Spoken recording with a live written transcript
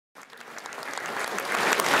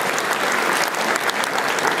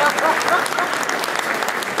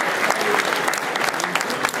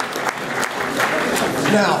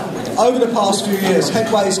Over the past few years,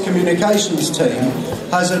 Headway's communications team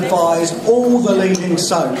has advised all the leading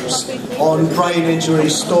soaps on brain injury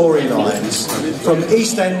storylines, from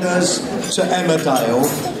EastEnders to Emmerdale,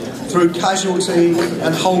 through Casualty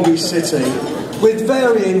and Holby City, with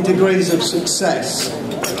varying degrees of success.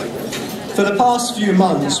 For the past few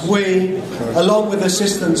months, we, along with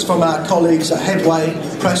assistance from our colleagues at Headway,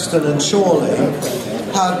 Preston and Chorley,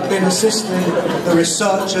 have been assisting the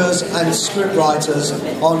researchers and scriptwriters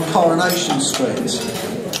on Coronation Street.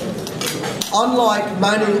 Unlike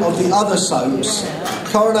many of the other soaps,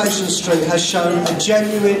 Coronation Street has shown a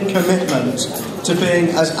genuine commitment to being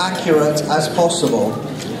as accurate as possible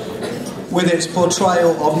with its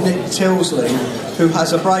portrayal of Nick Tilsley, who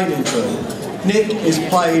has a brain injury. Nick is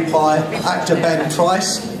played by actor Ben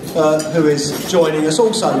Price, who is joining us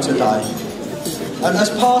also today. And as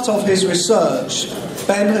part of his research,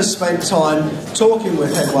 Ben has spent time talking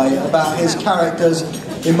with Headway about his character's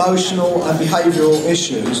emotional and behavioural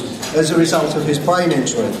issues as a result of his brain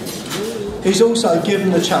injury. He's also given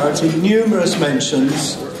the charity numerous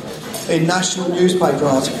mentions in national newspaper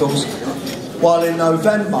articles, while in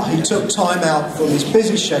November he took time out from his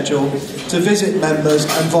busy schedule to visit members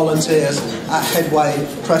and volunteers at Headway,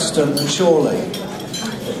 Preston and Chorley.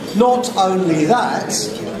 Not only that,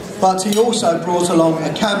 but he also brought along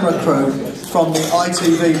a camera crew from the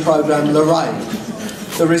ITV programme Lorraine.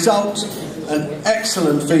 The result, an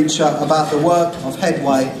excellent feature about the work of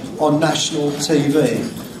Headway on national TV.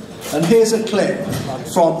 And here's a clip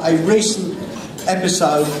from a recent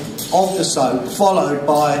episode of the soap, followed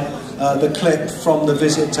by the clip from the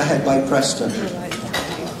visit to Headway Preston.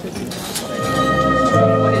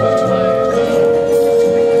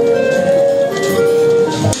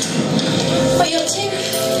 What are you up to?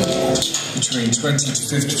 Between 20 to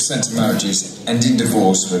 50% of marriages end in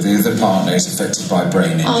divorce where the other partner is affected by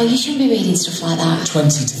brain injury. Oh, you shouldn't be reading stuff like that.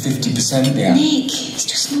 20 to 50%, yeah. Nick, it's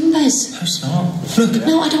just numbers. No, it's not. Look.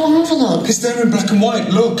 No, I don't want to have a look. Because they're in black and white,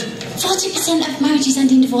 look. 40% of marriages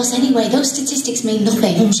end in divorce anyway. Those statistics mean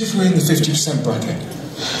nothing. What if we're in the 50% bracket?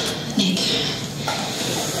 Nick,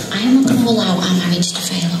 I am not going to allow our marriage to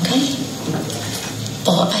fail, okay?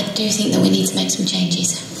 But I do think that we need to make some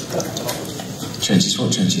changes. Changes?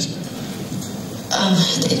 What changes?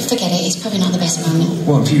 Forget it. It's probably not the best moment.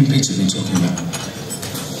 What have you and Peter been talking about?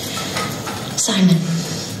 Simon.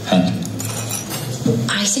 And?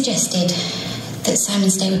 I suggested that Simon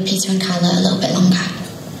stay with Peter and Carla a little bit longer.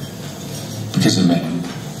 Because of me?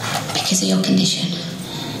 Because of your condition.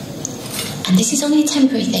 And this is only a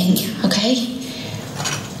temporary thing, okay?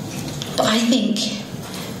 But I think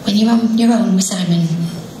when you're on your own with Simon,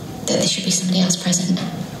 that there should be somebody else present.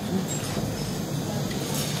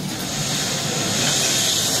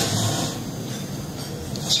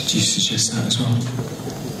 Did you suggest that as well?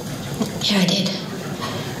 Yeah, I did.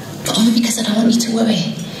 But only because I don't want you to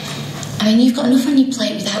worry. I mean, you've got enough on your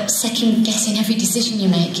plate without second-guessing every decision you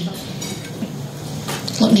make.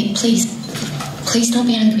 Look, Nick, please don't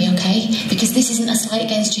be angry, okay? Because this isn't a slight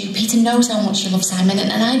against you. Peter knows how much you love Simon,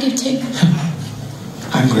 and I do too.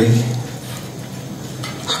 Angry?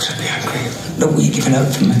 How could I be angry? Look what you're giving up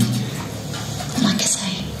for me. And like I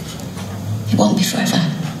say, it won't be forever.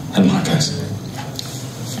 And like us.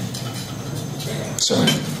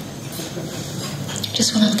 Sorry.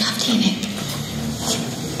 Just want to look after you, Nick.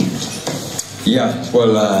 Yeah,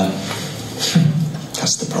 well,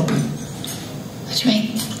 that's the problem. What do you mean?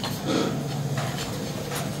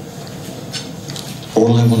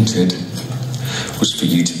 All I wanted was for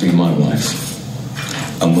you to be my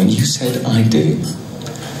wife. And when you said I do,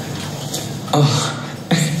 oh,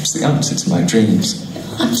 it was the answer to my dreams.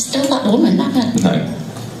 I'm still that woman, aren't I?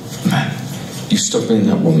 No. You stopped being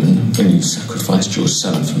that woman when you sacrificed your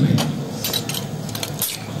son for me.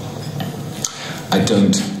 I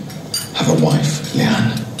don't have a wife,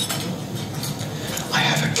 Leanne. I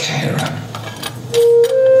have a carer.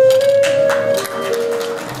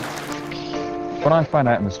 When I found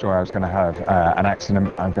out in the story I was going to have an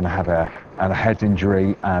accident, I'm going to have a head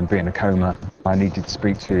injury and be in a coma, I needed to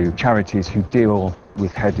speak to charities who deal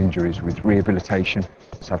with head injuries, with rehabilitation.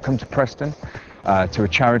 So I've come to Preston to a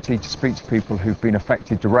charity to speak to people who've been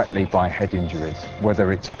affected directly by head injuries,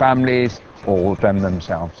 whether it's families or them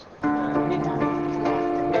themselves.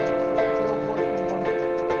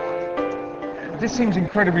 This seems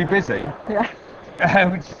incredibly busy. Yeah.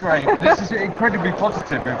 Which is great. This is incredibly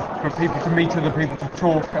positive for people to meet other people, to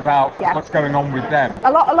talk about what's going on with them.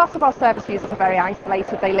 A lot of our service users are very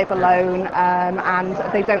isolated. They live alone and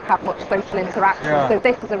they don't have much social interaction. Yeah. So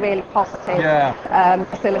this is a really positive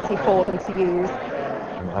facility for them to use.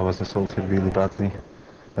 I was assaulted really badly.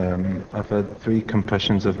 I've had 3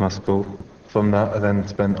 compressions of my skull, From that, I then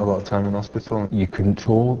spent a lot of time in hospital. You couldn't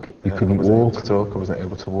talk, you couldn't walk. I wasn't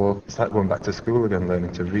able to walk. It's like going back to school again,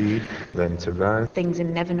 learning to read, learning to write. Things are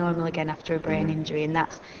never normal again after a brain injury, and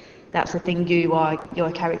that's the thing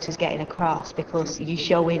your character's getting across, because you're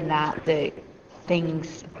showing that the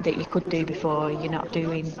things that you could do before, you're not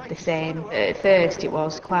doing the same. At first it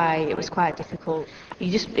was quite difficult.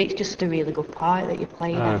 It's just a really good part that you're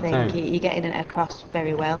playing. I think you're getting it across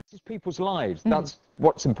very well. This is people's lives. That's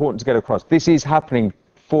what's important to get across. This is happening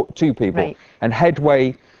to people. Right. And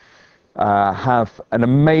Headway have an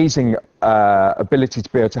amazing ability to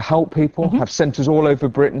be able to help people, have centres all over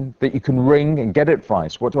Britain that you can ring and get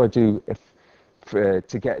advice. What do I do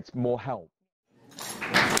to get more help?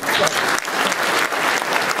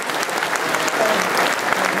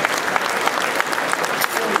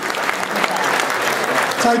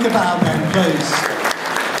 Take a bow then, please.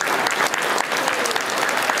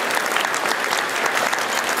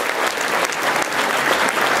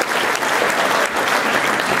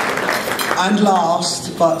 And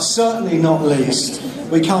last, but certainly not least,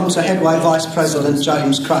 we come to Headway Vice President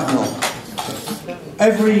James Cracknell.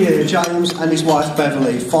 Every year, James and his wife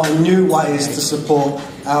Beverly find new ways to support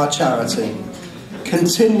our charity,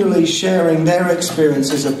 continually sharing their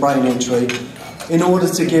experiences of brain injury in order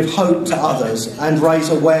to give hope to others and raise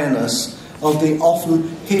awareness of the often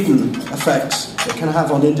hidden effects it can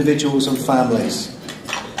have on individuals and families.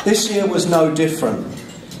 This year was no different.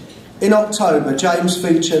 In October, James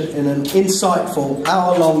featured in an insightful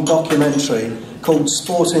hour-long documentary called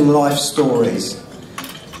Sporting Life Stories.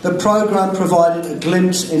 The programme provided a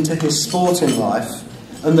glimpse into his sporting life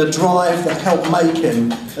and the drive that helped make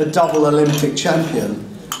him a double Olympic champion,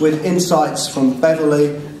 with insights from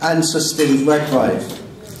Beverly and Sir Steve Redgrave.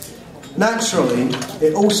 Naturally,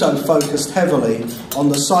 it also focused heavily on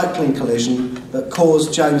the cycling collision that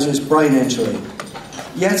caused James's brain injury.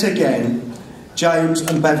 Yet again, James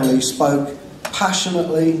and Beverly spoke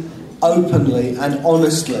passionately, openly and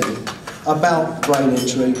honestly about brain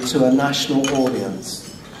injury to a national audience.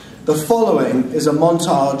 The following is a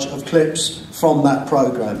montage of clips from that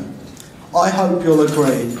programme. I hope you'll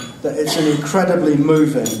agree that it's an incredibly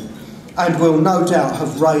moving and will no doubt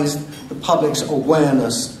have raised the public's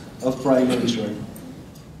awareness of brain injury.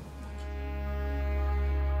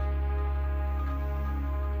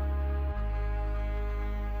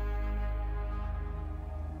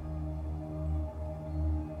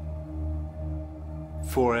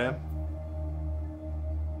 AM.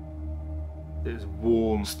 It was a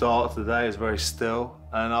warm start to the day, it was very still,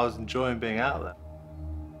 and I was enjoying being out there.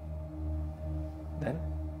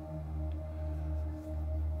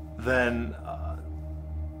 Then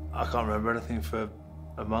I can't remember anything for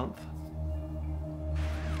a month.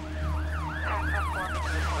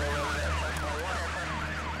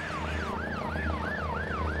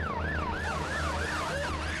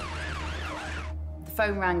 The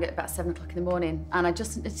phone rang at about 7 o'clock in the morning, and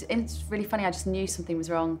it's really funny, I just knew something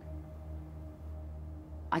was wrong.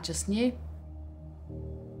 I just knew.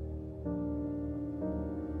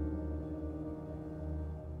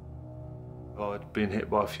 I'd been hit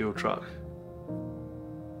by a fuel truck.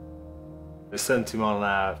 At 70 miles an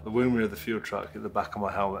hour, the wing mirror of the fuel truck hit the back of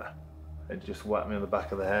my helmet. It just whacked me on the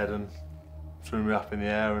back of the head and threw me up in the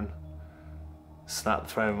air and snapped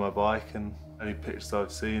the frame of my bike. And any pictures I've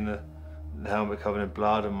seen, the helmet covered in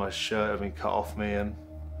blood and my shirt had been cut off me, and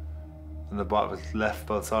the bike was left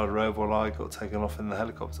by the side of the road while I got taken off in the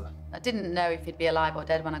helicopter. I didn't know if he'd be alive or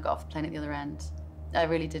dead when I got off the plane at the other end. I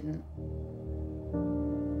really didn't.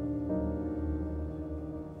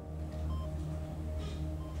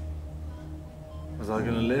 Was I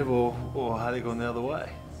going to live, or had it gone the other way?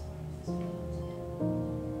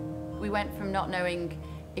 We went from not knowing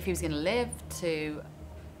if he was going to live to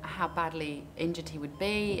how badly injured he would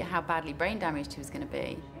be, how badly brain damaged he was going to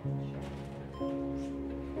be.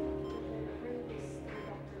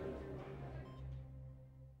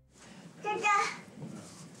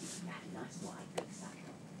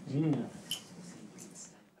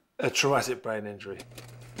 A traumatic brain injury.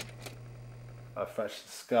 I fractured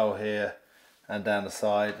the skull here and down the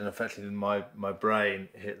side, and effectively my brain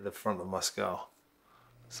hit the front of my skull.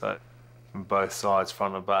 So from both sides,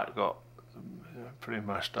 front and back, got pretty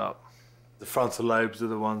mashed up. The frontal lobes are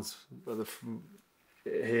the ones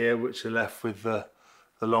here which are left with the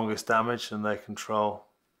longest damage, and they control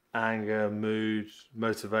anger, mood,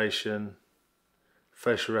 motivation,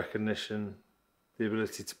 facial recognition, the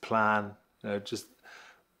ability to plan, just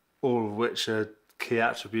all of which are key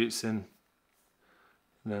attributes in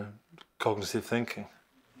cognitive thinking.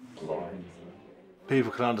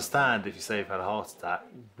 People can understand if you say you've had a heart attack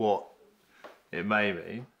what it may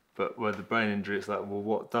mean, But with the brain injury, it's like, well,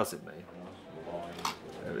 what does it mean?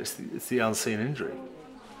 It's the unseen injury.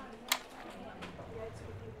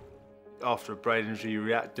 After a brain injury, you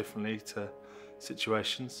react differently to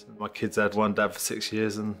situations. My kids had one dad for 6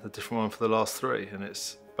 years and a different one for the last 3, and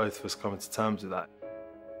it's both of us coming to terms with that.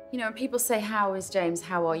 You know, when people say, how is James,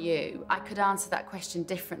 how are you? I could answer that question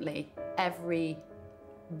differently every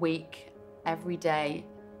week, every day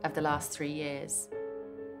of the last 3 years.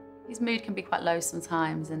 His mood can be quite low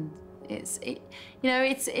sometimes, and it's a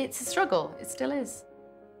struggle. It still is.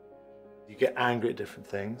 You get angry at different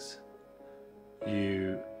things.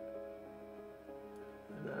 You're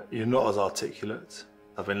not as articulate.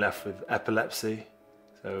 I've been left with epilepsy,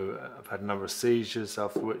 so I've had a number of seizures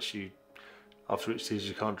after which you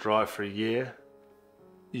can't drive for a year.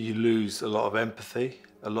 You lose a lot of empathy,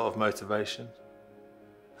 a lot of motivation,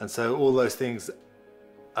 and so all those things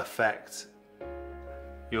affect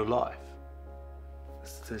your life. The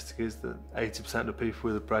statistic is that 80% of people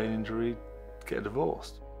with a brain injury get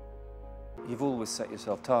divorced. You've always set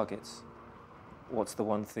yourself targets. What's the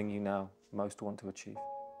one thing you now most want to achieve?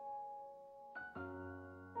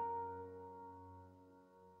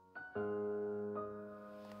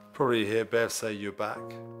 Probably hear Bev say you're back.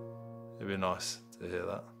 It'd be nice to hear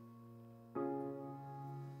that.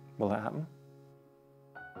 Will that happen?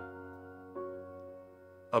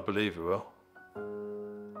 I believe it will.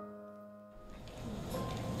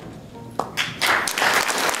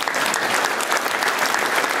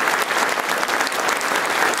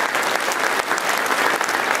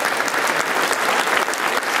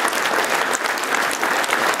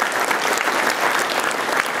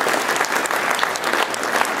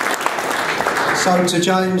 So to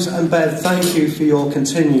James and Bev, thank you for your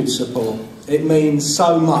continued support. It means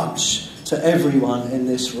so much to everyone in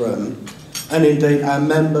this room, and indeed our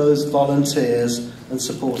members, volunteers and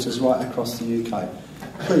supporters right across the UK.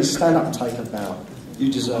 Please stand up and take a bow.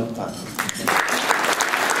 You deserve that.